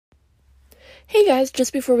Hey guys,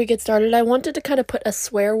 just before we get started, I wanted to kind of put a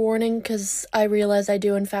swear warning because I realize I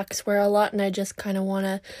do in fact swear a lot, and I just kind of want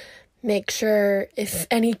to make sure if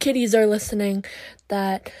any kiddies are listening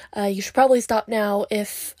that you should probably stop now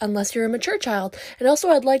unless you're a mature child. And also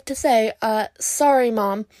I'd like to say, sorry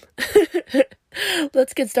mom.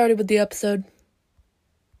 Let's get started with the episode.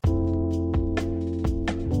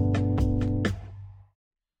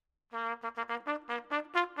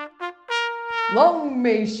 Long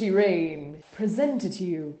may she reign, presented to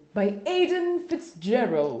you by Aidan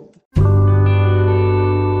Fitzgerald.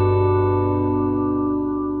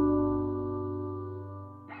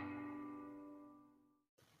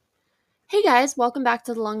 Hey guys, welcome back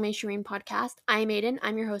to the Long May She Reign podcast. I'm Aiden,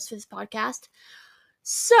 I'm your host for this podcast.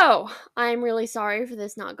 So, I'm really sorry for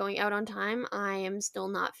this not going out on time. I am still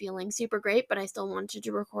not feeling super great, but I still wanted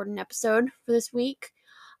to record an episode for this week.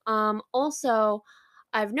 Also,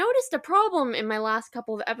 I've noticed a problem in my last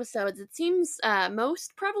couple of episodes. It seems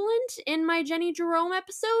most prevalent in my Jenny Jerome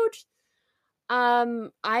episode.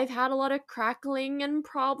 I've had a lot of crackling and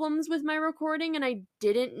problems with my recording, and I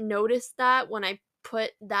didn't notice that when I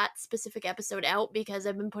put that specific episode out because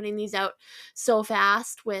I've been putting these out so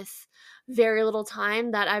fast with very little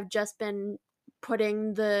time that I've just been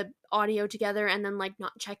putting the audio together and then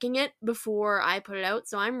not checking it before I put it out.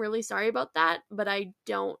 So I'm really sorry about that, but I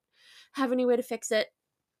don't have any way to fix it.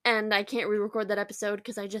 And I can't re-record that episode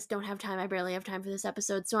because I just don't have time. I barely have time for this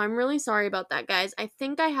episode. So I'm really sorry about that, guys. I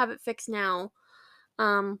think I have it fixed now.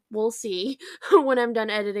 We'll see when I'm done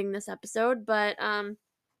editing this episode. But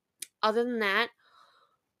other than that,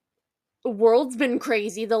 the world's been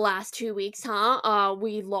crazy the last 2 weeks, huh?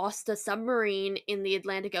 We lost a submarine in the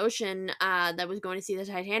Atlantic Ocean that was going to see the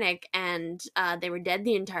Titanic, and they were dead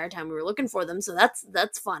the entire time we were looking for them. So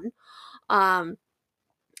that's fun.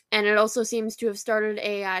 And it also seems to have started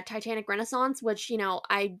a Titanic renaissance, which,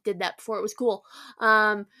 I did that before. It was cool.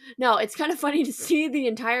 No, it's kind of funny to see the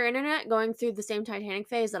entire internet going through the same Titanic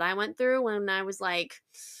phase that I went through when I was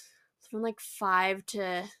from 5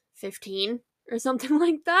 to 15 or something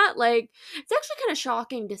like that. It's actually kind of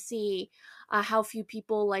shocking to see how few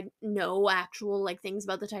people know actual things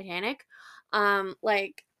about the Titanic. I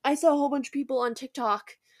saw a whole bunch of people on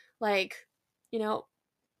TikTok, you know,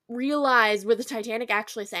 realize where the Titanic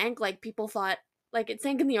actually sank. People thought it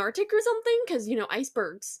sank in the Arctic or something because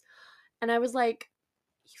icebergs. And I was like,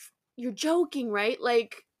 you're joking, right?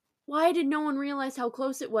 Why did no one realize how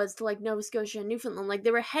close it was to Nova Scotia and Newfoundland?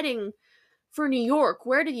 They were heading for New York.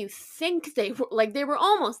 Where did you think they were? They were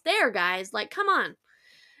almost there, guys. Come on.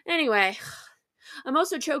 Anyway, I'm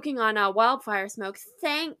also choking on wildfire smoke.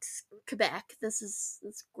 Thanks, Quebec. That's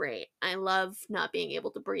great. I love not being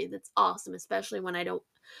able to breathe. It's awesome, especially when I don't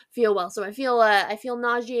feel well. So I feel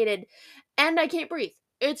nauseated, and I can't breathe.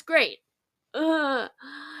 It's great.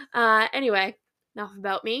 Anyway, enough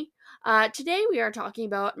about me. Today we are talking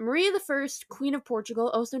about Maria I, Queen of Portugal,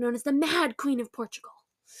 also known as the Mad Queen of Portugal.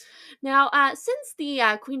 Now, since the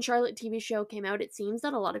Queen Charlotte TV show came out, it seems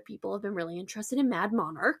that a lot of people have been really interested in mad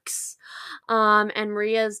monarchs. And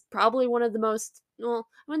Maria is probably one of the most, well,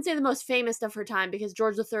 I wouldn't say the most famous of her time because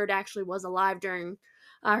George III actually was alive during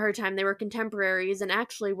her time. They were contemporaries and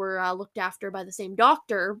actually were looked after by the same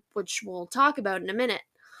doctor, which we'll talk about in a minute.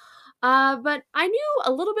 But I knew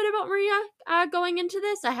a little bit about Maria going into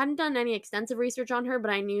this. I hadn't done any extensive research on her,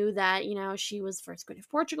 but I knew that, she was first Queen of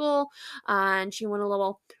Portugal, and she won a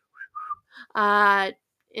little uh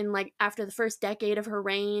in after the first decade of her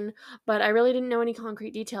reign, but I really didn't know any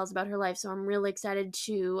concrete details about her life, so I'm really excited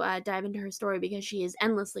to dive into her story because she is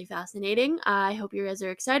endlessly fascinating. I hope you guys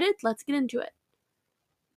are excited. Let's get into it.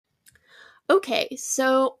 Okay,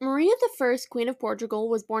 so Maria I, Queen of Portugal,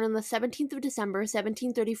 was born on the 17th of December,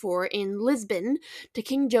 1734, in Lisbon, to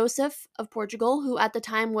King Joseph of Portugal, who at the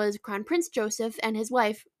time was Crown Prince Joseph, and his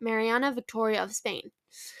wife, Mariana Victoria of Spain.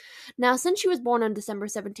 Now, since she was born on December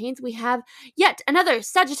 17th, we have yet another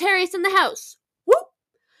Sagittarius in the house. Woo!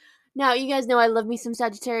 Now, you guys know I love me some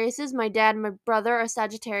Sagittariuses. My dad and my brother are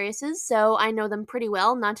Sagittariuses, so I know them pretty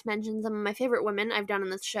well, not to mention some of my favorite women I've done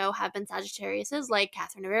on this show have been Sagittariuses, like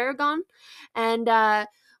Catherine of Aragon. And,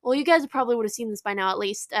 well, you guys probably would have seen this by now, at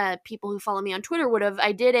least people who follow me on Twitter would have.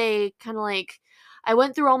 I did a kind of I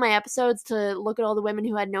went through all my episodes to look at all the women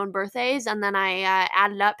who had known birthdays, and then I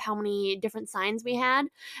added up how many different signs we had,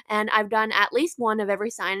 and I've done at least one of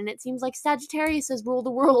every sign, and it seems like Sagittariuses rule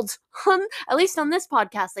the world. At least on this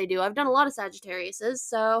podcast they do. I've done a lot of Sagittariuses,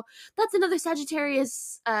 so that's another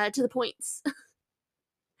Sagittarius to the points.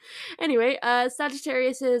 Anyway,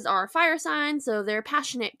 Sagittariuses are fire signs, so they're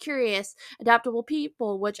passionate, curious, adaptable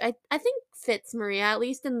people, which I think fits Maria, at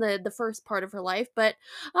least in the first part of her life, but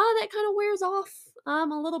that kind of wears off a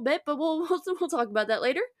little bit, but we'll talk about that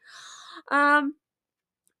later. Um,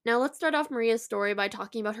 Now, let's start off Maria's story by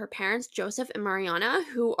talking about her parents, Joseph and Mariana,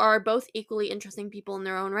 who are both equally interesting people in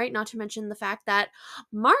their own right, not to mention the fact that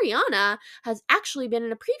Mariana has actually been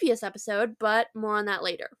in a previous episode, but more on that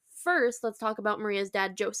later. First, let's talk about Maria's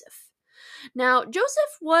dad, Joseph. Now,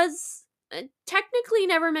 Joseph was technically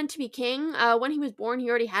never meant to be king. When he was born, he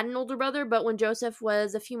already had an older brother, but when Joseph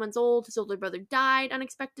was a few months old, his older brother died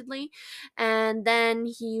unexpectedly, and then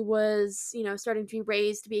he was, starting to be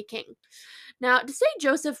raised to be a king. Now, to say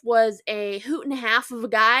Joseph was a hoot and a half of a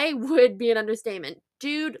guy would be an understatement.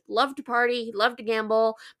 Dude loved to party, he loved to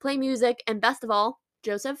gamble, play music, and best of all,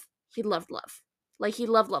 Joseph, he loved love. Like, he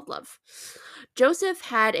loved, love, love. Joseph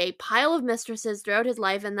had a pile of mistresses throughout his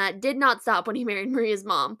life, and that did not stop when he married Maria's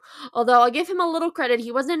mom. Although I'll give him a little credit,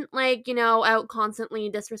 he wasn't, out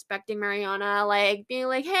constantly disrespecting Mariana, being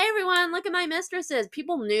like, hey, everyone, look at my mistresses.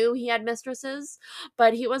 People knew he had mistresses,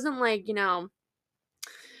 but he wasn't,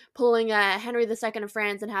 pulling Henry II of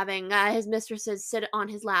France and having his mistresses sit on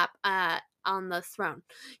his lap on the throne.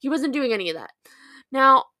 He wasn't doing any of that.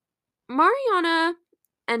 Now, Mariana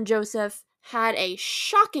and Joseph had a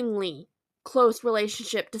shockingly close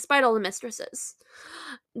relationship despite all the mistresses.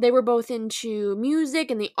 They were both into music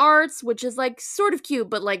and the arts, which is sort of cute,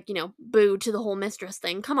 but boo to the whole mistress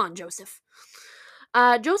thing. Come on, Joseph.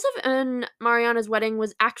 Joseph and Mariana's wedding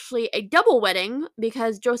was actually a double wedding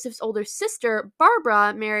because Joseph's older sister,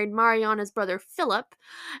 Barbara, married Mariana's brother, Philip.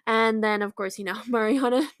 And then, of course,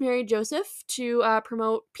 Mariana married Joseph to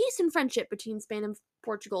promote peace and friendship between Spain and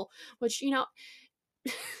Portugal, which,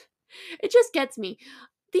 it just gets me.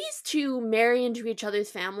 These two marry into each other's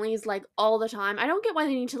families, all the time. I don't get why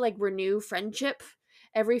they need to, renew friendship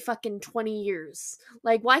every fucking 20 years.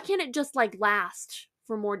 Why can't it just, last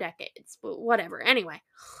for more decades? But whatever. Anyway.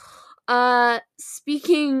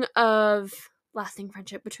 Speaking of lasting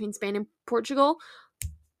friendship between Spain and Portugal,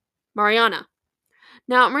 Mariana.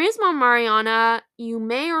 Now, Maria's mom, Mariana, you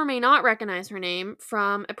may or may not recognize her name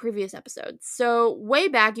from a previous episode. So, way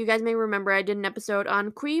back, you guys may remember I did an episode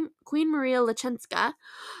on Queen Maria Leczenska,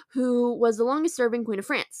 who was the longest-serving queen of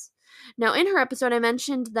France. Now, in her episode, I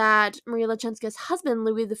mentioned that Maria Leczenska's husband,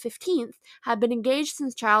 Louis XV, had been engaged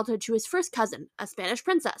since childhood to his first cousin, a Spanish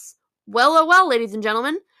princess. Well, oh well, ladies and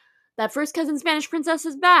gentlemen, that first cousin Spanish princess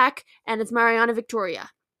is back, and it's Mariana Victoria.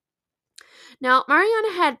 Now,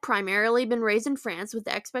 Mariana had primarily been raised in France with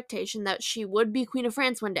the expectation that she would be Queen of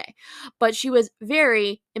France one day, but she was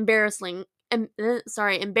very embarrassingly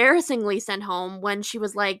sent home when she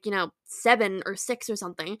was 7 or 6 or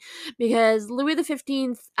something, because Louis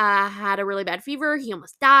XV had a really bad fever. He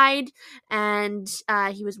almost died, and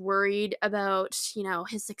he was worried about,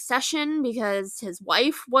 his succession because his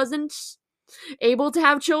wife wasn't able to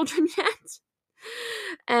have children yet.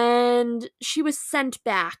 And she was sent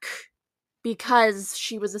back because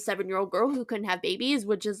she was a 7-year-old girl who couldn't have babies,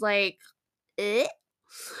 which is eh?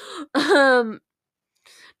 Now,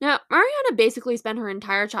 Mariana basically spent her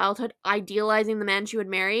entire childhood idealizing the man she would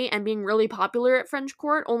marry and being really popular at French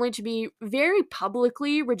court, only to be very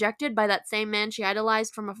publicly rejected by that same man she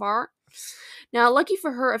idolized from afar. Now, lucky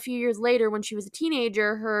for her, a few years later, when she was a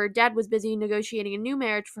teenager, her dad was busy negotiating a new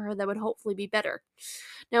marriage for her that would hopefully be better.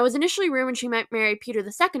 Now, it was initially rumored she might marry Peter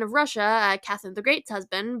II of Russia, Catherine the Great's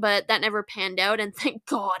husband, but that never panned out, and thank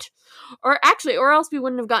God. Or else we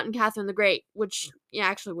wouldn't have gotten Catherine the Great, which,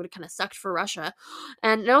 actually would have kind of sucked for Russia.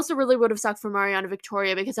 And it also really would have sucked for Mariana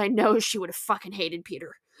Victoria, because I know she would have fucking hated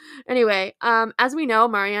Peter. Anyway, as we know,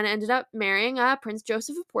 Mariana ended up marrying Prince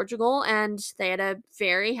Joseph of Portugal, and they had a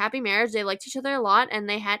very happy marriage. They liked each other a lot, and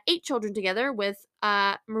they had 8 children together, with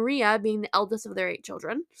Maria being the eldest of their 8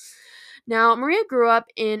 children. Now, Maria grew up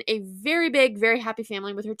in a very big, very happy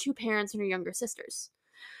family with her 2 parents and her younger sisters.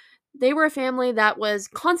 They were a family that was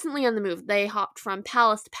constantly on the move. They hopped from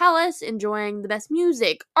palace to palace, enjoying the best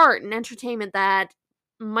music, art, and entertainment that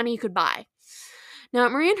money could buy. Now,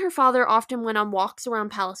 Maria and her father often went on walks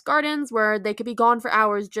around palace gardens where they could be gone for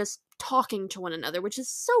hours just talking to one another, which is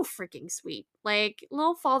so freaking sweet.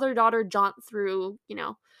 Little father-daughter jaunt through,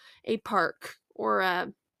 a park or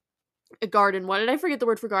a garden. Why did I forget the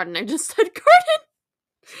word for garden? I just said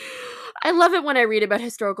garden! I love it when I read about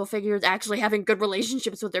historical figures actually having good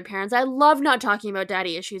relationships with their parents. I love not talking about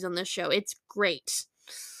daddy issues on this show. It's great.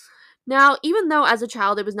 Now, even though as a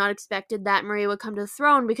child it was not expected that Maria would come to the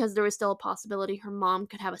throne because there was still a possibility her mom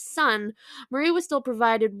could have a son, Maria was still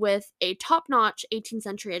provided with a top-notch 18th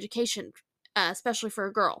century education, especially for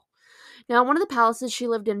a girl. Now, one of the palaces she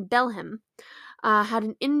lived in, Belgium, had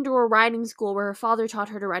an indoor riding school where her father taught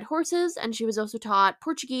her to ride horses, and she was also taught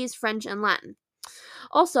Portuguese, French, and Latin.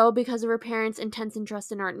 Also, because of her parents' intense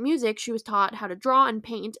interest in art and music, she was taught how to draw and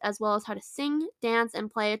paint, as well as how to sing, dance,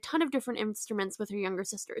 and play a ton of different instruments with her younger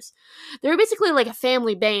sisters. They were basically like a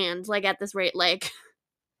family band, like at this rate, like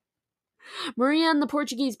Maria and the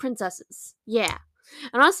Portuguese Princesses. Yeah.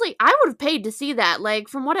 And honestly, I would have paid to see that. Like,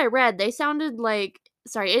 from what I read, it sounded like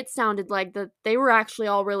that they were actually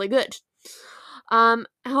all really good.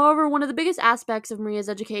 However, one of the biggest aspects of Maria's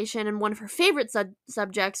education and one of her favorite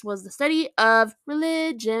subjects was the study of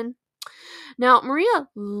religion. Now, Maria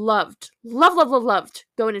loved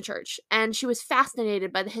going to church, and she was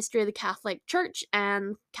fascinated by the history of the Catholic Church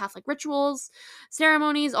and Catholic rituals,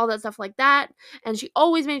 ceremonies, all that stuff like that. And she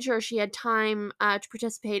always made sure she had time to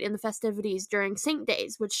participate in the festivities during Saint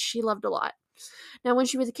Days, which she loved a lot. Now, when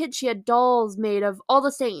she was a kid, she had dolls made of all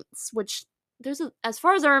the saints, which as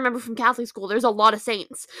far as I remember from Catholic school, there's a lot of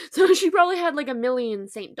saints. So she probably had like a million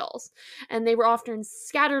saint dolls, and they were often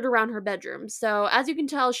scattered around her bedroom. So as you can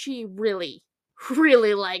tell, she really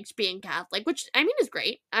liked being Catholic, which I mean is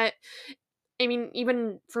great. I mean,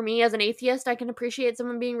 even for me as an atheist, I can appreciate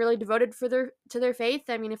someone being really devoted to their faith.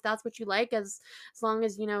 I mean, if that's what you like, as long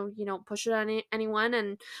as you don't push it on anyone.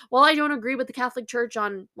 And while I don't agree with the Catholic Church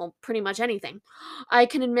on pretty much anything, I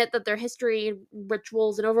can admit that their history,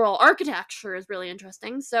 rituals, and overall architecture is really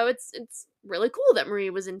interesting. So it's really cool that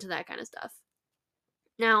Marie was into that kind of stuff.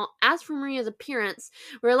 Now, as for Maria's appearance,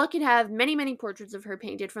 we're lucky to have many portraits of her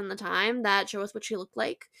painted from the time that show us what she looked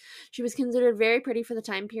like. She was considered very pretty for the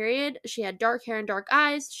time period. She had dark hair and dark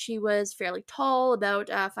eyes. She was fairly tall, about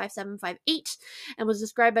 5'7", 5'8", and was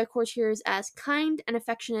described by courtiers as kind and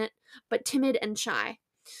affectionate, but timid and shy.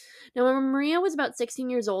 Now, when Maria was about 16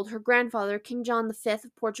 years old, her grandfather, King John V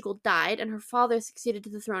of Portugal, died, and her father succeeded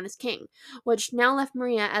to the throne as king, which now left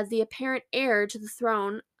Maria as the apparent heir to the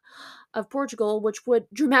throne of Portugal, which would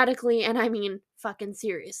dramatically, and I mean fucking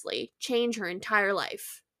seriously, change her entire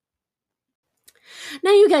life.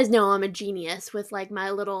 Now you guys know I'm a genius with like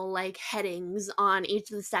my little like headings on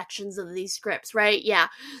each of the sections of these scripts, right? Yeah.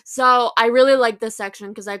 So I really like this section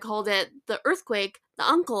because I called it The Earthquake, the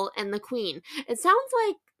Uncle, and the Queen. It sounds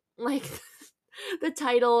like the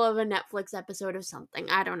title of a Netflix episode of something.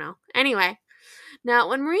 I don't know. Anyway, now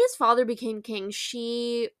when Maria's father became king,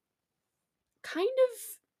 she kind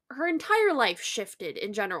of her entire life shifted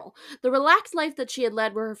in general. The relaxed life that she had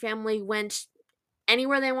led where her family went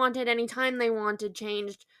anywhere they wanted, anytime they wanted,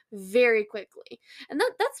 changed very quickly. And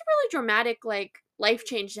that's a really dramatic like life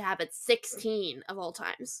change to have at 16 of all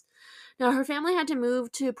times. Now her family had to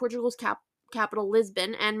move to Portugal's capital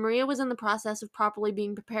Lisbon, and Maria was in the process of properly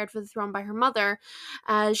being prepared for the throne by her mother,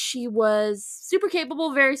 as she was super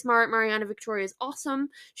capable, very smart. Mariana Victoria is awesome.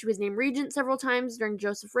 She was named regent several times during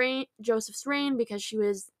Joseph's reign because she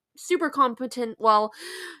was super competent. While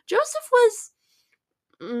Joseph was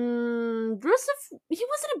Joseph, he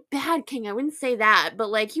wasn't a bad king. I wouldn't say that,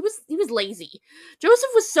 but like he was lazy. Joseph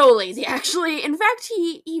was so lazy, actually. In fact,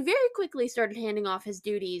 he very quickly started handing off his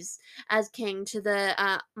duties as king to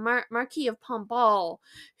the Marquis of Pombal,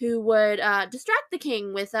 who would distract the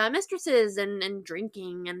king with mistresses and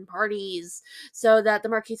drinking and parties, so that the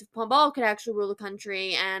Marquis of Pombal could actually rule the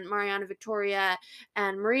country. And Mariana Victoria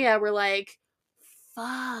and Maria were like,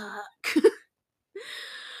 "Fuck."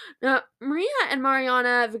 Now, Maria and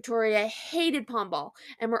Mariana Victoria hated Pombal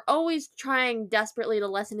and were always trying desperately to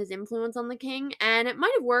lessen his influence on the king, and it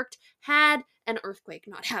might have worked had an earthquake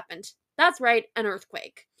not happened. That's right, an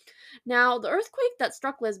earthquake. Now, the earthquake that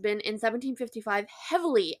struck Lisbon in 1755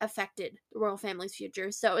 heavily affected the royal family's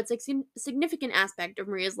future, so it's a significant aspect of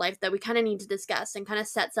Maria's life that we kind of need to discuss and kind of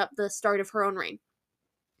sets up the start of her own reign.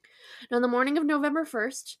 Now, on the morning of November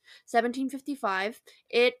 1st, 1755,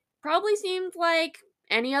 it probably seemed like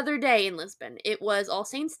any other day in Lisbon. It was All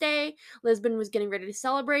Saints' Day. Lisbon was getting ready to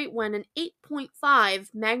celebrate when an 8.5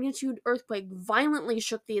 magnitude earthquake violently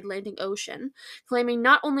shook the Atlantic Ocean, claiming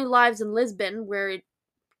not only lives in Lisbon, where it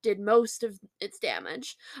did most of its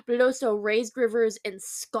damage, but it also raised rivers in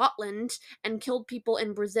Scotland and killed people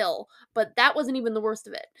in Brazil. But that wasn't even the worst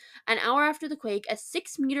of it. An hour after the quake, a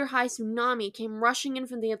 6-meter high tsunami came rushing in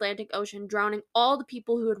from the Atlantic Ocean, drowning all the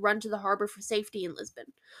people who had run to the harbor for safety in Lisbon.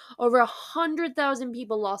 Over 100,000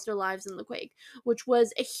 people lost their lives in the quake, which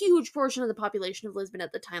was a huge portion of the population of Lisbon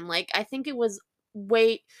at the time. Like, I think it was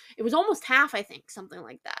almost half, I think, something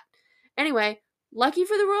like that. Anyway, lucky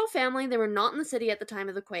for the royal family, they were not in the city at the time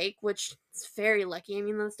of the quake, which is very lucky. I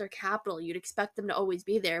mean, that's their capital. You'd expect them to always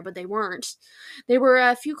be there, but they weren't. They were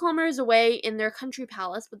a few kilometers away in their country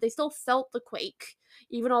palace, but they still felt the quake,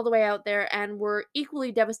 even all the way out there, and were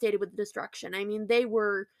equally devastated with the destruction. I mean, they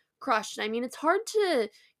were crushed. I mean, it's hard to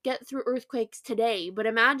get through earthquakes today, but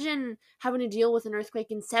imagine having to deal with an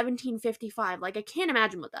earthquake in 1755. Like, I can't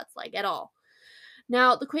imagine what that's like at all.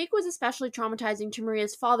 Now, the quake was especially traumatizing to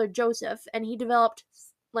Maria's father, Joseph, and he developed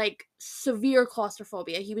like severe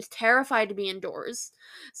claustrophobia. He was terrified to be indoors.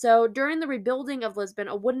 So, during the rebuilding of Lisbon,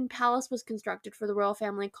 a wooden palace was constructed for the royal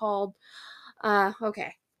family called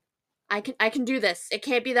okay. I can do this. It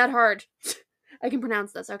can't be that hard. I can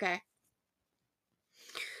pronounce this, okay.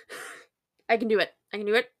 I can do it. I can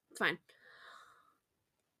do it. It's fine.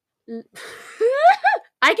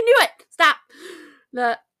 I can do it. Stop.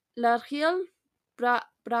 La Real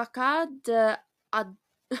Braca de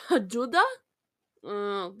Ajuda?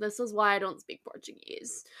 Oh, this is why I don't speak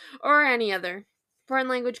Portuguese or any other foreign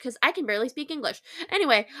language, because I can barely speak English.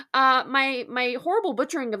 Anyway, my horrible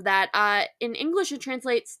butchering of that. In English it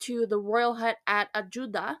translates to the royal hut at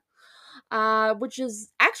Ajuda, which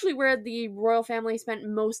is actually where the royal family spent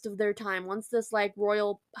most of their time. Once this like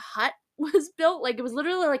royal hut was built, like it was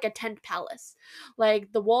literally like a tent palace.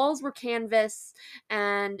 Like the walls were canvas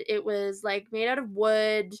and it was like made out of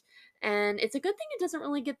wood, and it's a good thing it doesn't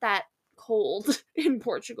really get that cold in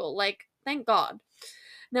Portugal. Like, thank God.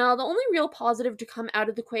 Now, the only real positive to come out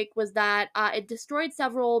of the quake was that it destroyed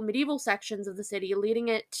several medieval sections of the city,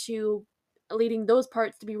 leading those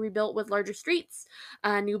parts to be rebuilt with larger streets,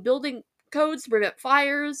 new building codes to prevent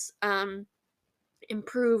fires,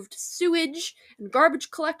 improved sewage and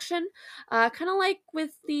garbage collection, kind of like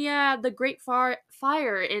with the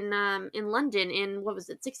Fire in London in, what was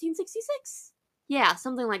it, 1666? Yeah,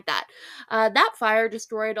 something like that. That fire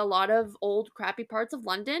destroyed a lot of old, crappy parts of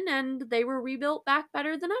London, and they were rebuilt back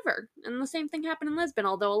better than ever. And the same thing happened in Lisbon,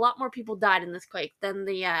 although a lot more people died in this quake than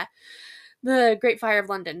the Great Fire of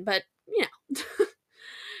London. But you know.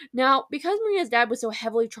 Now, because Maria's dad was so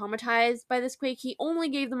heavily traumatized by this quake, he only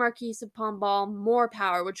gave the Marquis of Pombal more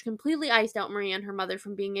power, which completely iced out Maria and her mother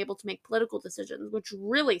from being able to make political decisions, which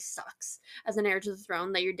really sucks as an heir to the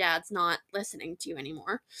throne that your dad's not listening to you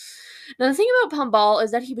anymore. Now, the thing about Pombal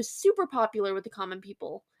is that he was super popular with the common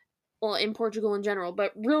people. Well, in Portugal in general,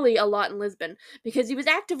 but really a lot in Lisbon, because he was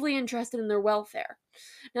actively interested in their welfare.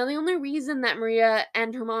 Now, the only reason that Maria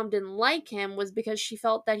and her mom didn't like him was because she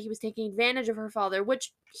felt that he was taking advantage of her father,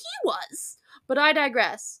 which he was. But I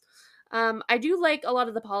digress. I do like a lot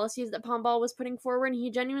of the policies that Pombal was putting forward, and he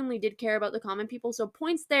genuinely did care about the common people, so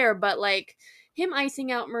points there, but like him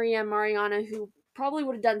icing out Maria and Mariana, who probably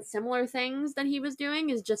would have done similar things that he was doing,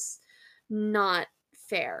 is just not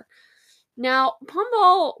fair. Now,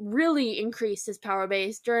 Pombal really increased his power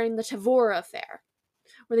base during the Tavora affair,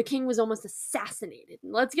 where the king was almost assassinated.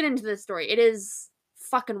 Let's get into this story. It is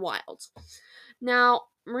fucking wild. Now,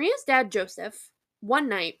 Maria's dad, Joseph, one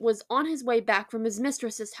night was on his way back from his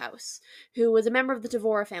mistress's house, who was a member of the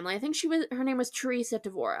Tavora family. I think her name was Teresa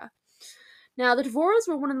Tavora. Now, the Tavoras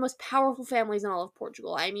were one of the most powerful families in all of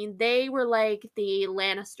Portugal. I mean, they were like the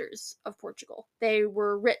Lannisters of Portugal. They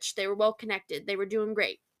were rich, they were well connected, they were doing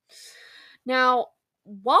great. Now,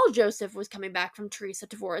 while Joseph was coming back from Teresa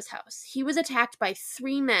Tavora's house, he was attacked by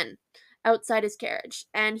 3 men outside his carriage,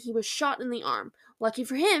 and he was shot in the arm. Lucky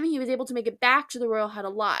for him, he was able to make it back to the royal hut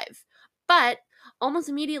alive. But almost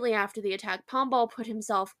immediately after the attack, Pombal put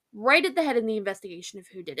himself right at the head of the investigation of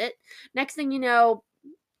who did it. Next thing you know,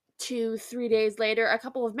 2-3 days later, a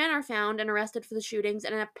couple of men are found and arrested for the shootings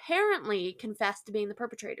and apparently confessed to being the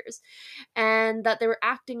perpetrators, and that they were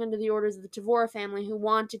acting under the orders of the Tavora family, who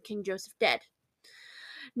wanted King Joseph dead.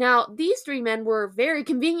 Now, these 3 men were very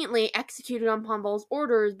conveniently executed on Pombal's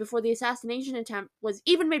orders before the assassination attempt was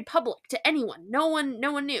even made public to anyone. No one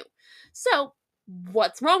knew. So,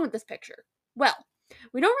 what's wrong with this picture? Well,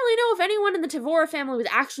 we don't really know if anyone in the Tavora family was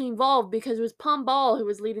actually involved, because it was Pombal who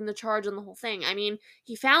was leading the charge on the whole thing. I mean,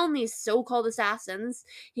 he found these so-called assassins.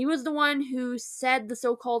 He was the one who said the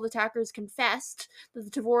so-called attackers confessed that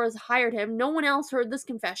the Tavoras hired him. No one else heard this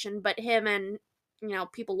confession but him and,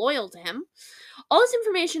 people loyal to him. All this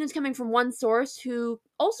information is coming from one source who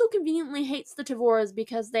also conveniently hates the Tavoras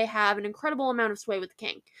because they have an incredible amount of sway with the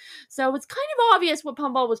king. So it's kind of obvious what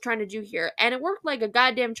Pombal was trying to do here, and it worked like a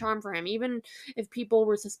goddamn charm for him. Even if people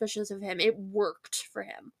were suspicious of him, it worked for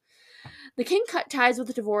him. The king cut ties with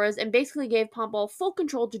the Tavoras and basically gave Pombal full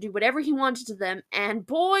control to do whatever he wanted to them, and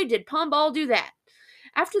boy, did Pombal do that.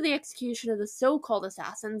 After the execution of the so-called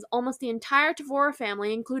assassins, almost the entire Tavora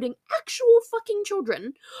family, including actual fucking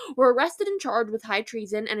children, were arrested and charged with high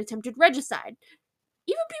treason and attempted regicide.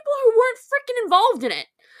 Even people who weren't freaking involved in it.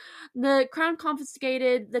 The crown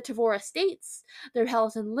confiscated the Tavora estates, their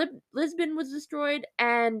palace in Lisbon was destroyed,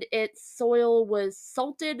 and its soil was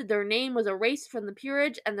salted, their name was erased from the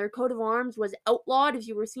peerage, and their coat of arms was outlawed. If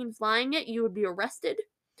you were seen flying it, you would be arrested.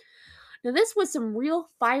 Now, this was some real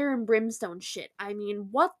fire and brimstone shit. I mean,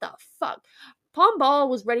 what the fuck? Pombal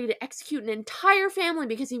was ready to execute an entire family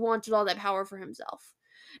because he wanted all that power for himself.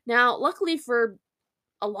 Now, luckily for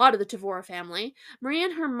a lot of the Tavora family, Maria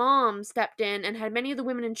and her mom stepped in and had many of the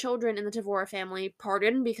women and children in the Tavora family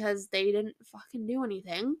pardoned because they didn't fucking do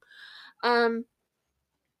anything. Um,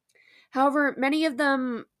 However, many of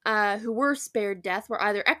them who were spared death were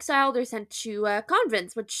either exiled or sent to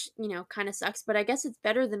convents, which, kind of sucks, but I guess it's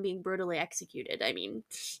better than being brutally executed. I mean,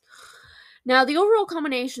 now, the overall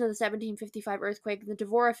culmination of the 1755 earthquake and the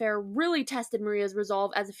Devore affair really tested Maria's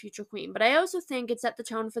resolve as a future queen, but I also think it set the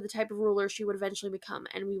tone for the type of ruler she would eventually become,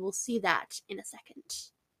 and we will see that in a second.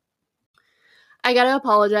 I gotta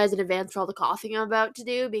apologize in advance for all the coughing I'm about to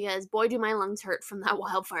do, because boy do my lungs hurt from that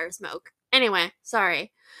wildfire smoke. Anyway,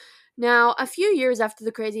 sorry. Now, a few years after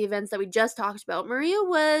the crazy events that we just talked about, Maria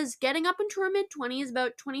was getting up into her mid-20s,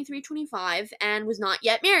 about 23, 25, and was not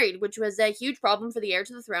yet married, which was a huge problem for the heir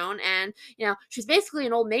to the throne, and, she's basically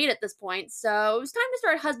an old maid at this point, so it was time to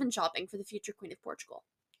start husband shopping for the future Queen of Portugal.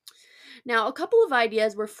 Now, a couple of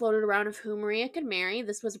ideas were floated around of who Maria could marry.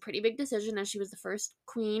 This was a pretty big decision, as she was the first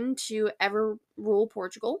queen to ever rule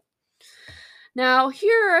Portugal. Now,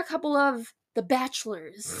 here are a couple of the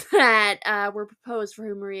bachelors that were proposed for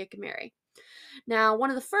who Maria could marry. Now, one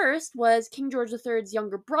of the first was King George III's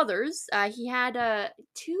younger brothers. He had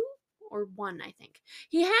two or one, I think.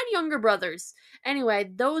 He had younger brothers.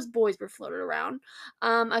 Anyway, those boys were floated around.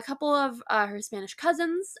 A couple of her Spanish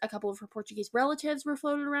cousins, a couple of her Portuguese relatives were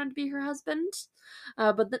floated around to be her husband.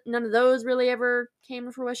 But none of those really ever came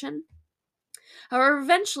to fruition. However,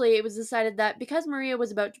 eventually it was decided that because Maria was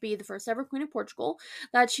about to be the first ever Queen of Portugal,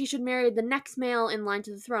 that she should marry the next male in line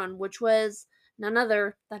to the throne, which was none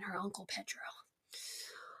other than her uncle Pedro.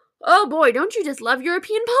 Oh boy, don't you just love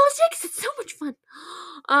European politics? It's so much fun.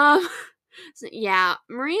 Um, so yeah,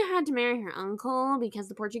 Maria had to marry her uncle because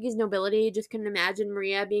the Portuguese nobility just couldn't imagine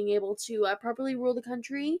Maria being able to properly rule the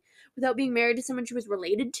country without being married to someone she was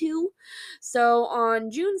related to. So on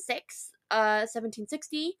June 6th,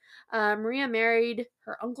 1760, Maria married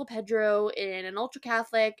her uncle Pedro in an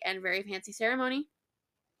ultra-Catholic and very fancy ceremony.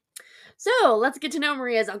 So let's get to know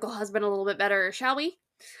Maria's uncle husband a little bit better, shall we?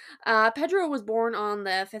 Pedro was born on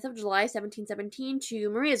the 5th of July, 1717, to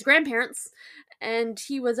Maria's grandparents, and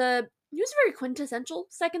he was a very quintessential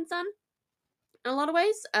second son in a lot of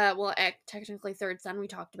ways. Technically third son. We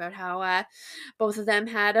talked about how both of them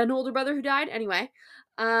had an older brother who died. Anyway,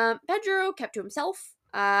 Pedro kept to himself.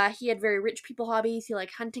 He had very rich people hobbies. He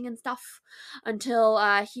liked hunting and stuff until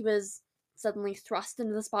he was suddenly thrust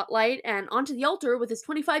into the spotlight and onto the altar with his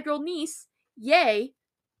 25-year-old niece. Yay!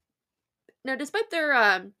 Now, despite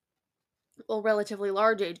their relatively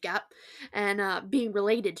large age gap and being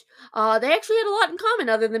related, they actually had a lot in common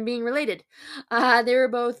other than being related. They were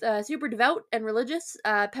both super devout and religious.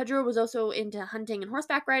 Pedro was also into hunting and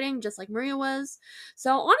horseback riding, just like Maria was.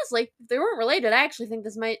 So honestly, if they weren't related, I actually think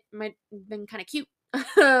this might have been kind of cute.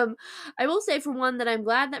 I will say, for one, that I'm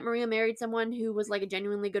glad that Maria married someone who was like a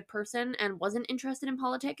genuinely good person and wasn't interested in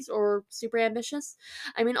politics or super ambitious.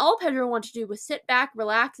 I mean, all Pedro wanted to do was sit back,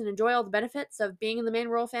 relax, and enjoy all the benefits of being in the main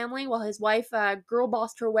royal family, while his wife girl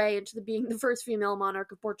bossed her way into being the first female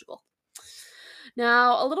monarch of Portugal.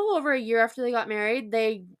 Now, a little over a year after they got married,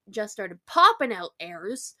 they just started popping out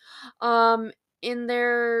heirs. In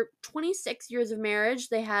their 26 years of marriage,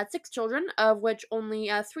 they had 6 children, of which only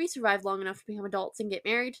 3 survived long enough to become adults and get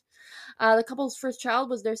married. The couple's first child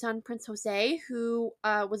was their son, Prince Jose, who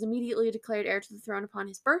was immediately declared heir to the throne upon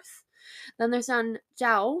his birth. Then their son,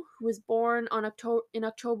 Zhao, who was born in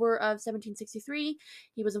October of 1763.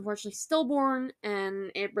 He was unfortunately stillborn,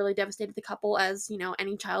 and it really devastated the couple, as,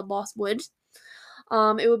 any child loss would.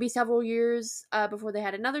 It would be several years before they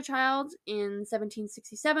had another child. In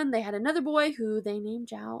 1767, they had another boy who they named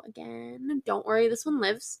Zhao again. Don't worry, this one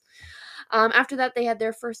lives. After that, they had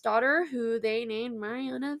their first daughter, who they named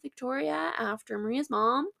Mariana Victoria, after Maria's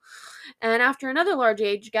mom. And after another large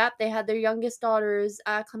age gap, they had their youngest daughters,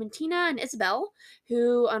 Clementina and Isabel,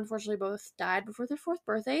 who unfortunately both died before their 4th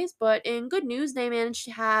birthdays. But in good news, they managed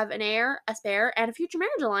to have an heir, a spare, and a future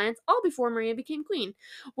marriage alliance, all before Maria became queen,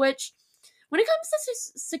 which, when it comes to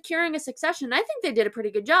securing a succession, I think they did a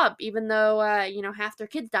pretty good job, even though, half their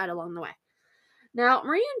kids died along the way. Now,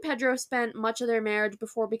 Maria and Pedro spent much of their marriage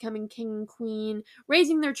before becoming king and queen,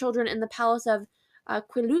 raising their children in the palace of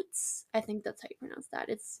Quilutz. I think that's how you pronounce that.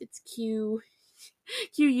 It's Queuluz.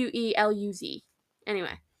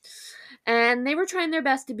 Anyway. And they were trying their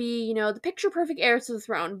best to be, the picture-perfect heirs to the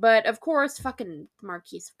throne. But, of course, fucking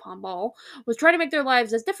Marquis of Pombal was trying to make their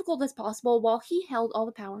lives as difficult as possible while he held all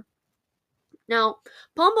the power. Now,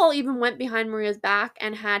 Pombal even went behind Maria's back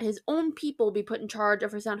and had his own people be put in charge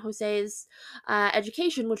of her son Jose's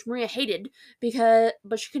education, which Maria hated,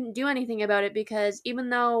 but she couldn't do anything about it because even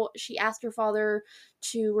though she asked her father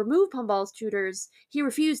to remove Pombal's tutors, he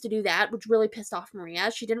refused to do that, which really pissed off Maria.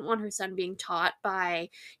 She didn't want her son being taught by,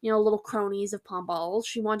 little cronies of Pombal.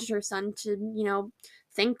 She wanted her son to,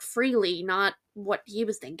 think freely, not what he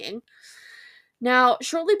was thinking. Now,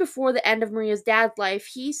 shortly before the end of Maria's dad's life,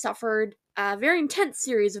 he suffered a very intense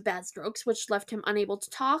series of bad strokes, which left him unable to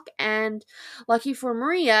talk. And lucky for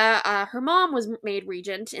Maria, her mom was made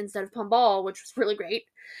regent instead of Pombal, which was really great.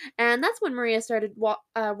 And that's when Maria started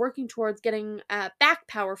working towards getting back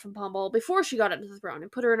power from Pombal before she got onto the throne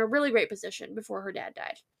and put her in a really great position before her dad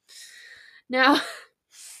died. Now,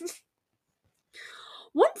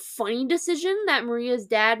 one funny decision that Maria's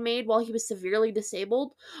dad made while he was severely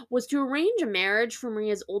disabled was to arrange a marriage for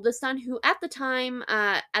Maria's oldest son, who at the time,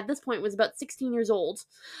 at this point, was about 16 years old,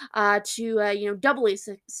 to doubly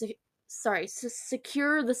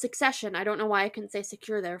secure the succession. I don't know why I couldn't say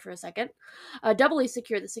secure there for a second. Doubly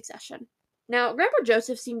secure the succession. Now, Grandpa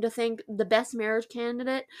Joseph seemed to think the best marriage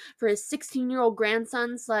candidate for his 16-year-old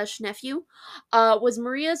grandson slash nephew was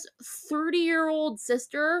Maria's 30-year-old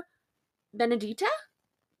sister, Benedita?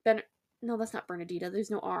 No, that's not Bernadita.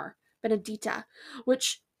 There's no R. Benedita,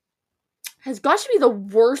 which has got to be the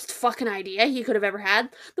worst fucking idea he could have ever had.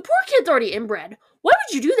 The poor kid's already inbred. Why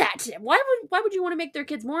would you do that to him? Why would you want to make their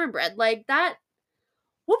kids more inbred? Like that,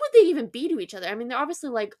 what would they even be to each other? I mean, they're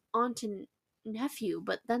obviously like aunt and nephew,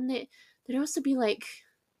 but then they'd also be like,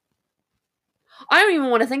 I don't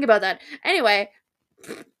even want to think about that. Anyway,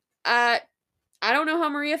 I don't know how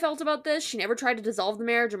Maria felt about this. She never tried to dissolve the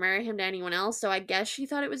marriage or marry him to anyone else, so I guess she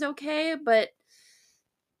thought it was okay, but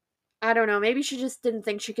I don't know. Maybe she just didn't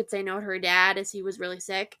think she could say no to her dad as he was really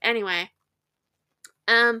sick. Anyway,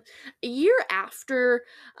 a year after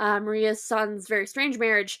Maria's son's very strange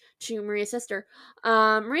marriage to Maria's sister,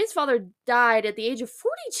 Maria's father died at the age of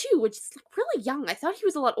 42, which is really young. I thought he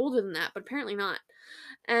was a lot older than that, but apparently not.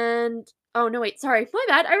 And oh no, wait, sorry, my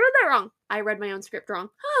bad. I read that wrong. I read my own script wrong.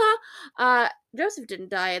 Joseph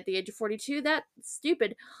didn't die at the age of 42. That's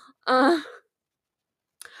stupid.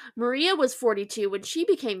 Maria was 42 when she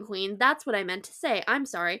became queen. That's what I meant to say. I'm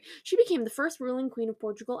sorry. She became the first ruling queen of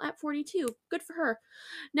Portugal at 42. Good for her.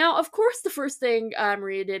 Now, of course, the first thing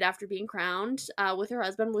Maria did after being crowned with her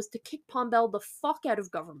husband was to kick Pombal the fuck out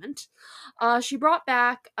of government. She brought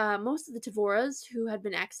back most of the Tavoras who had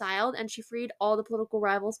been exiled, and she freed all the political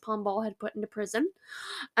rivals Pombal had put into prison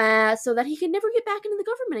so that he could never get back into the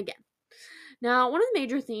government again. Now, one of the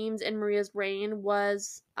major themes in Maria's reign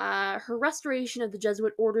was her restoration of the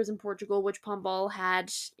Jesuit orders in Portugal, which Pombal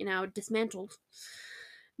had, dismantled.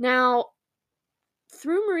 Now,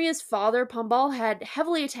 through Maria's father, Pombal had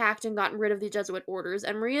heavily attacked and gotten rid of the Jesuit orders,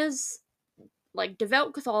 and Maria's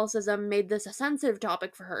devout Catholicism made this a sensitive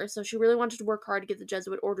topic for her, so she really wanted to work hard to get the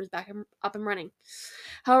Jesuit orders back up and running.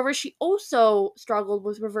 However, she also struggled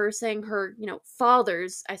with reversing her,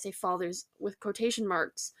 father's, I say fathers with quotation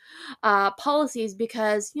marks, policies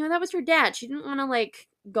because, that was her dad. She didn't want to,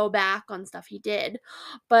 go back on stuff he did.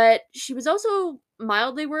 But she was also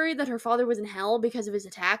mildly worried that her father was in hell because of his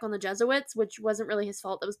attack on the Jesuits, which wasn't really his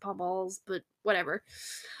fault. That was Pombal's, but whatever.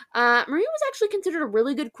 Maria was actually considered a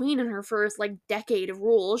really good queen in her first, decade of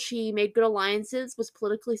rule. She made good alliances, was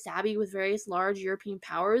politically savvy with various large European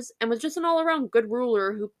powers, and was just an all-around good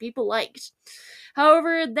ruler who people liked.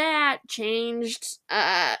 However, that changed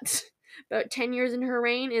about 10 years into her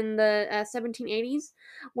reign in the 1780s,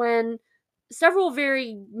 when several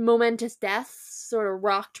very momentous deaths sort of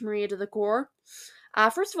rocked Maria to the core.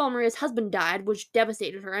 First of all, Maria's husband died, which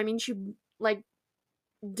devastated her. I mean, she,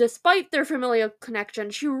 despite their familial connection,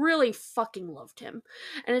 she really fucking loved him.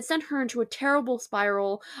 And it sent her into a terrible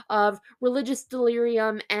spiral of religious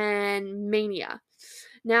delirium and mania.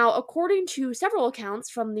 Now, according to several accounts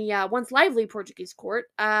from the once lively Portuguese court,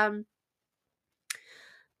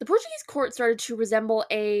 the Portuguese court started to resemble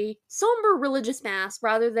a somber religious mass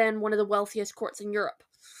rather than one of the wealthiest courts in Europe.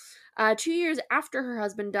 2 years after her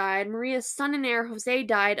husband died, Maria's son and heir Jose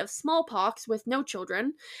died of smallpox with no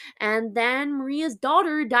children, and then Maria's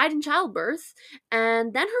daughter died in childbirth,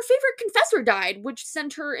 and then her favorite confessor died, which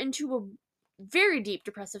sent her into a very deep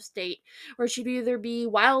depressive state, where she'd either be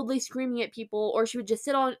wildly screaming at people or she would just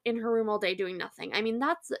sit in her room all day doing nothing. I mean,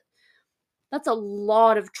 that's a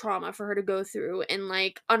lot of trauma for her to go through in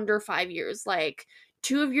under 5 years.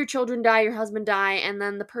 2 of your children die, your husband die, and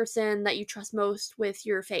then the person that you trust most with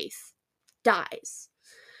your faith dies.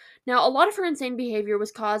 Now, a lot of her insane behavior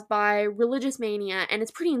was caused by religious mania, and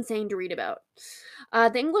it's pretty insane to read about.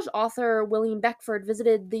 The English author William Beckford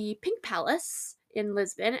visited the Pink Palace in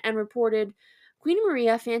Lisbon and reported Queen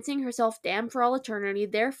Maria fancying herself damned for all eternity,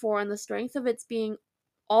 therefore, on the strength of its being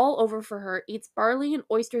all over for her, eats barley and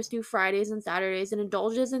oyster stew Fridays and Saturdays and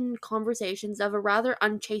indulges in conversations of a rather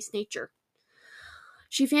unchaste nature.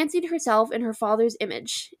 She fancied herself in her father's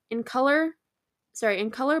image, in color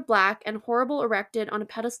black and horrible, erected on a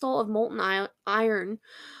pedestal of molten iron,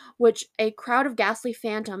 which a crowd of ghastly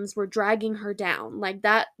phantoms were dragging her down. Like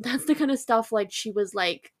that's the kind of stuff like she was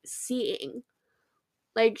like seeing.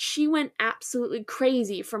 Like she went absolutely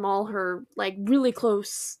crazy from all her like really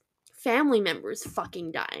close family members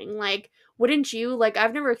fucking dying. Like wouldn't you? Like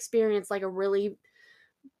I've never experienced like a really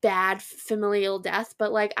bad familial death,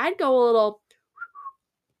 but like I'd go a little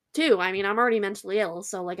too. I mean, I'm already mentally ill,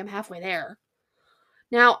 so like I'm halfway there.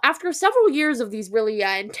 Now, after several years of these really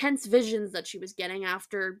intense visions that she was getting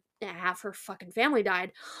after half her fucking family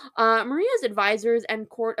died, Maria's advisors and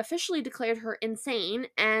court officially declared her insane,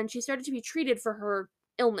 and she started to be treated for her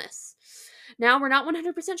illness. Now, we're not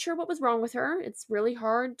 100% sure what was wrong with her. It's really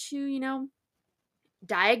hard to,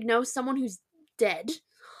 diagnose someone who's dead.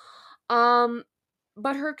 Um,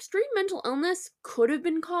 but her extreme mental illness could have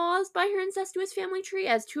been caused by her incestuous family tree,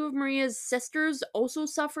 as two of Maria's sisters also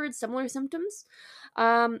suffered similar symptoms.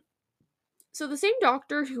 Um, so the same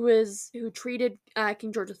doctor who treated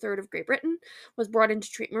King George III of Great Britain was brought in to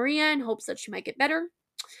treat Maria in hopes that she might get better.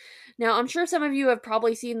 Now, I'm sure some of you have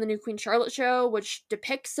probably seen the new Queen Charlotte show, which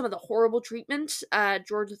depicts some of the horrible treatment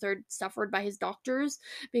George III suffered by his doctors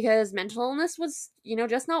because mental illness was,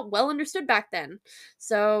 just not well understood back then.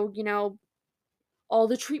 So, all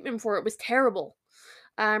the treatment for it was terrible.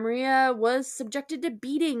 Maria was subjected to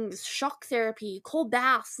beatings, shock therapy, cold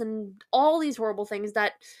baths, and all these horrible things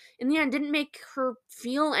that, in the end, didn't make her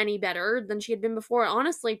feel any better than she had been before.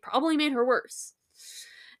 Honestly, probably made her worse.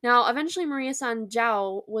 Now, eventually, Maria's son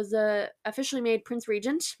Zhao was officially made Prince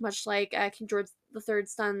Regent, much like King George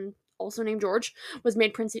III's son, also named George, was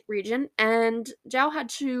made Prince Regent, and Zhao had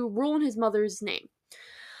to rule in his mother's name.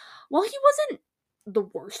 While he wasn't the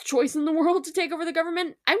worst choice in the world to take over the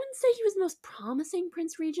government, I wouldn't say he was the most promising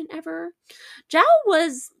Prince Regent ever. Zhao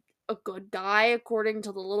was a good guy, according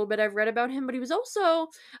to the little bit I've read about him, but he was also,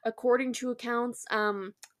 according to accounts,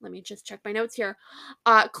 let me just check my notes here,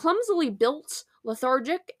 clumsily built,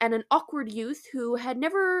 lethargic, and an awkward youth who had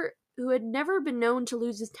never been known to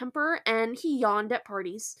lose his temper, and he yawned at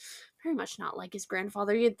parties. Very much not like his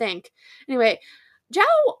grandfather, you'd think. Anyway, Zhao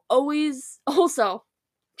always also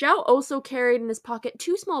Zhao also carried in his pocket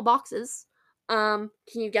two small boxes. Can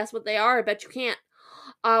you guess what they are? I bet you can't.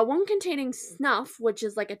 One containing snuff, which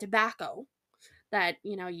is like a tobacco that,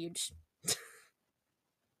 you'd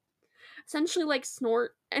essentially like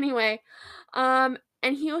snort. Anyway, and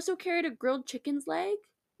he also carried a grilled chicken's leg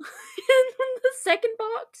in the second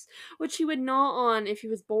box, which he would gnaw on if he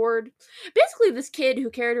was bored. Basically, this kid who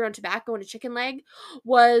carried around tobacco and a chicken leg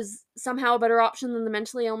was somehow a better option than the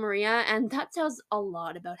mentally ill Maria, and that says a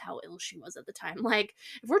lot about how ill she was at the time. Like,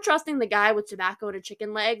 if we're trusting the guy with tobacco and a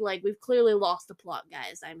chicken leg, like, we've clearly lost the plot,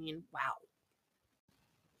 guys. I mean, wow.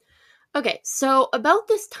 Okay, so about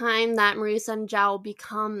this time that Maria's son Zhao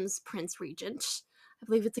becomes Prince Regent, I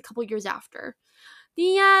believe it's a couple years after,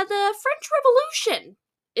 the French Revolution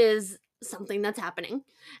is something that's happening,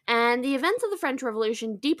 and the events of the French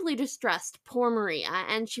Revolution deeply distressed poor Maria,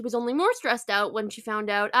 and she was only more stressed out when she found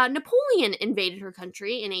out Napoleon invaded her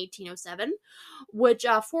country in 1807, which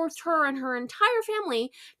forced her and her entire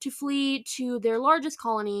family to flee to their largest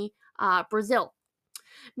colony, Brazil.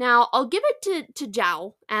 Now, I'll give it to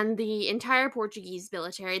Zhao and the entire Portuguese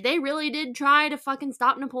military. They really did try to fucking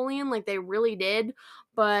stop Napoleon, like they really did,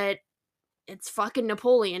 but it's fucking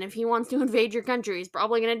Napoleon. If he wants to invade your country, he's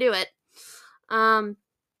probably gonna do it. Now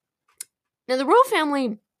the royal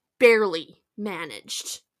family barely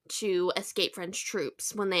managed to escape French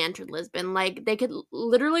troops when they entered Lisbon. Like, they could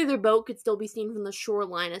literally, their boat could still be seen from the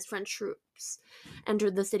shoreline as French troops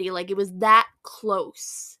entered the city. Like, it was that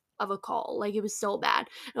close of a call. Like, it was so bad.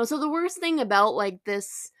 And so the worst thing about like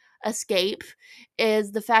this escape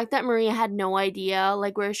is the fact that Maria had no idea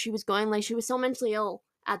like where she was going. Like, she was so mentally ill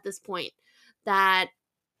at this point that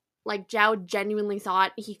like Zhao genuinely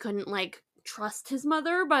thought he couldn't like trust his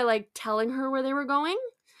mother by like telling her where they were going.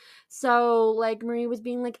 So like Marie was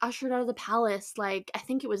being like ushered out of the palace. Like, I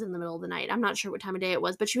think it was in the middle of the night. I'm not sure what time of day it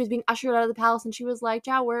was, but she was being ushered out of the palace and she was like,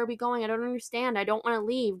 Zhao, where are we going? I don't understand. I don't want to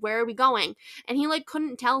leave. Where are we going? And he like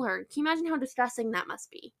couldn't tell her. Can you imagine how distressing that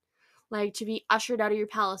must be? Like, to be ushered out of your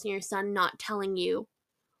palace and your son not telling you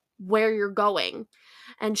where you're going.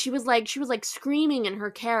 And she was like screaming in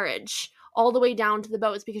her carriage all the way down to the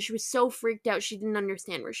boats because she was so freaked out she didn't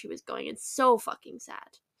understand where she was going. It's so fucking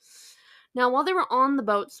sad. Now, while they were on the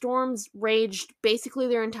boat, storms raged basically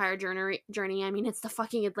their entire journey. I mean, it's the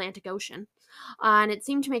fucking Atlantic Ocean. And it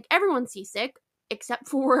seemed to make everyone seasick, except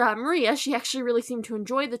for Maria. She actually really seemed to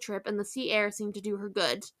enjoy the trip, and the sea air seemed to do her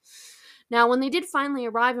good. Now, when they did finally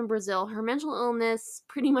arrive in Brazil, her mental illness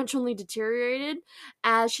pretty much only deteriorated,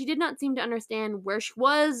 as she did not seem to understand where she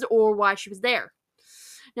was or why she was there.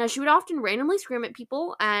 Now, she would often randomly scream at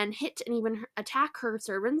people and hit and even attack her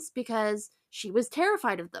servants because she was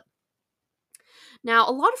terrified of them. Now,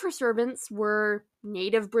 a lot of her servants were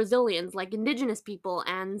native Brazilians, like indigenous people,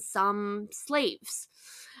 and some slaves.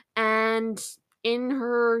 And in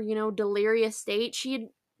her, delirious state, she had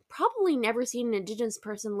probably never seen an indigenous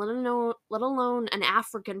person, let alone an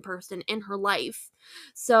African person in her life.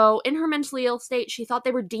 So, in her mentally ill state, she thought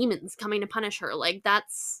they were demons coming to punish her. Like,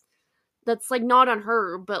 that's like not on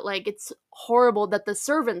her, but like it's horrible that the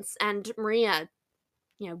servants and Maria,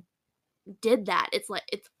 did that. It's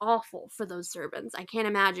awful for those servants. I can't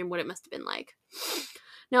imagine what it must have been like.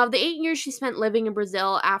 Now, of the 8 years she spent living in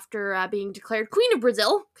Brazil after being declared Queen of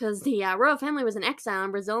Brazil, because the royal family was in exile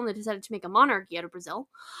in Brazil and they decided to make a monarchy out of Brazil,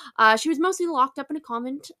 she was mostly locked up in a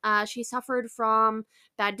convent. She suffered from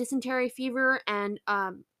bad dysentery fever and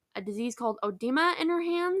a disease called edema in her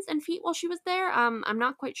hands and feet while she was there. I'm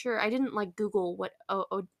not quite sure. I didn't Google what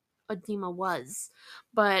edema was,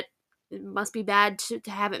 but it must be bad to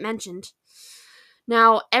have it mentioned.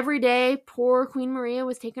 Now, every day, poor Queen Maria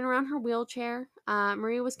was taken around her wheelchair.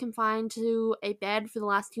 Maria was confined to a bed for the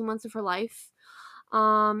last 2 months of her life.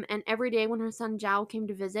 And every day when her son Zhao came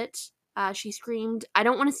to visit, she screamed, "I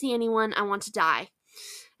don't want to see anyone, I want to die."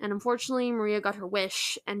 And unfortunately, Maria got her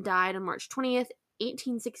wish and died on March 20th,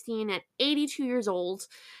 1816 at 82 years old,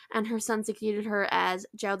 and her son succeeded her as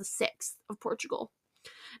Zhao VI of Portugal.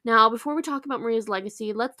 Now, before we talk about Maria's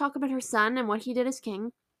legacy, let's talk about her son and what he did as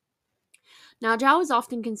king. Now, Zhao is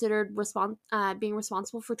often considered being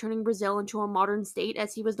responsible for turning Brazil into a modern state,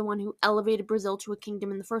 as he was the one who elevated Brazil to a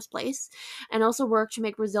kingdom in the first place, and also worked to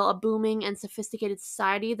make Brazil a booming and sophisticated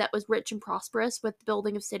society that was rich and prosperous, with the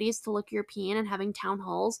building of cities to look European and having town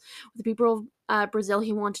halls. With the people of Brazil,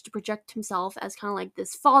 he wanted to project himself as kind of like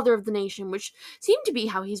this father of the nation, which seemed to be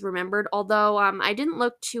how he's remembered, although I didn't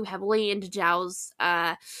look too heavily into Zhao's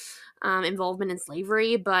involvement in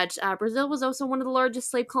slavery, but Brazil was also one of the largest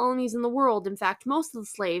slave colonies in the world. In fact, most of the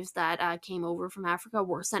slaves that came over from Africa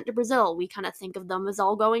were sent to Brazil. We kind of think of them as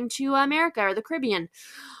all going to America or the Caribbean,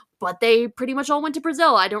 but they pretty much all went to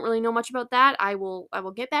Brazil. I don't really know much about that. I will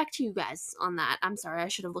get back to you guys on that. I'm sorry, I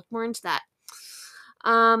should have looked more into that.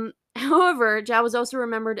 However, Zhao was also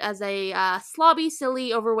remembered as a slobby,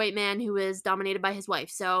 silly, overweight man who was dominated by his wife,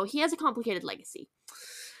 so he has a complicated legacy.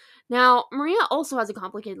 Now, Maria also has a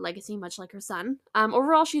complicated legacy, much like her son.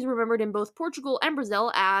 Overall, she's remembered in both Portugal and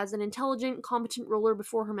Brazil as an intelligent, competent ruler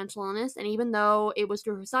before her mental illness, and even though it was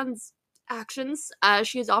through her son's actions,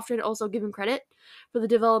 she is often also given credit for the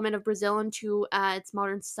development of Brazil into its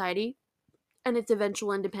modern society and its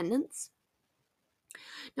eventual independence.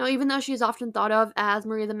 Now, even though she is often thought of as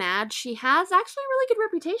Maria the Mad, she has actually a really good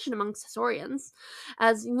reputation amongst historians.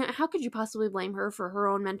 As, how could you possibly blame her for her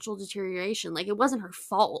own mental deterioration? It wasn't her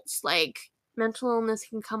fault. Mental illness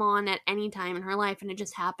can come on at any time in her life, and it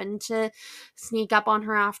just happened to sneak up on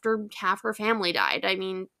her after half her family died. I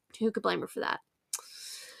mean, who could blame her for that?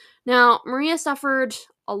 Now, Maria suffered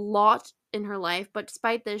a lot in her life, but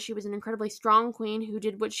despite this, she was an incredibly strong queen who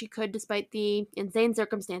did what she could despite the insane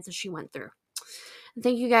circumstances she went through.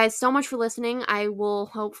 Thank you guys so much for listening. I will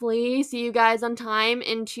hopefully see you guys on time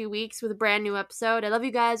in 2 weeks with a brand new episode. I love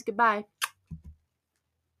you guys. Goodbye.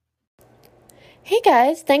 Hey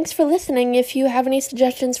guys, thanks for listening. If you have any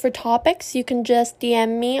suggestions for topics, you can just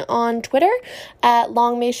DM me on Twitter at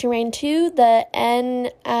longmayshereign2. The N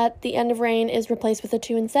at the end of rain is replaced with a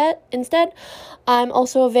 2 instead. I'm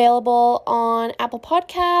also available on Apple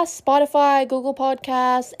Podcasts, Spotify, Google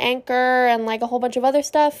Podcasts, Anchor, and a whole bunch of other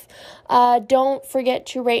stuff. Don't forget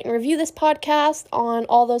to rate and review this podcast on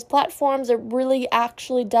all those platforms. It really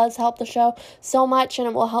actually does help the show so much, and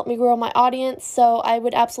it will help me grow my audience. So I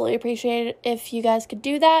would absolutely appreciate it if you guys could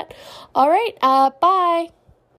do that. All right, bye.